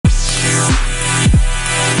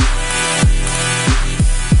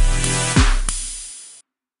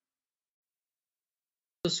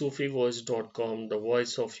SufiVoice.com, the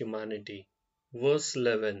voice of humanity. Verse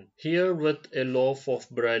 11. Here with a loaf of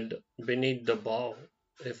bread beneath the bough,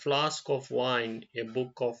 a flask of wine, a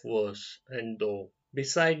book of verse, and though.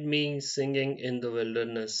 Beside me singing in the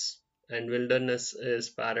wilderness, and wilderness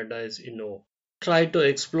is paradise you know. Try to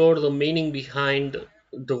explore the meaning behind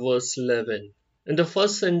the verse 11. In the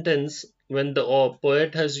first sentence, when the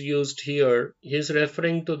poet has used here, he is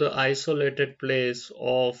referring to the isolated place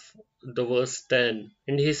of the verse 10.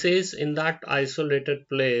 And he says, in that isolated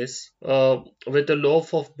place, with a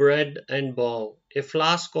loaf of bread and bowl, a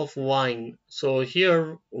flask of wine. So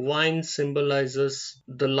here, wine symbolizes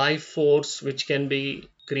the life force which can be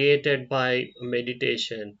created by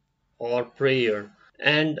meditation or prayer,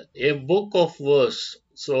 and a book of verse.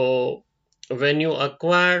 So when you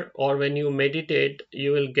acquire or when you meditate,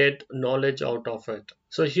 you will get knowledge out of it.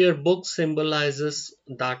 So here book symbolizes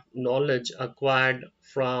that knowledge acquired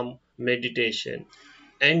from meditation.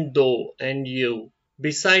 And though and you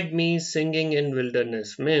beside me singing in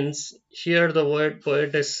wilderness means here the word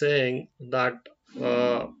poet is saying that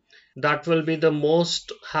uh, that will be the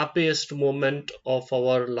most happiest moment of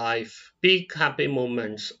our life, peak happy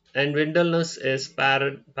moments, and wilderness is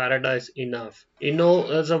paradise enough.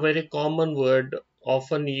 Is a very common word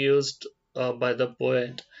often used by the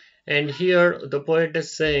poet, and here the poet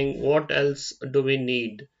is saying what else do we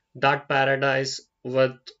need, that paradise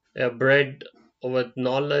with a bread, with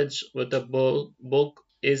knowledge, with a book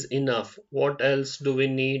is enough. What else do we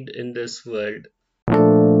need in this world?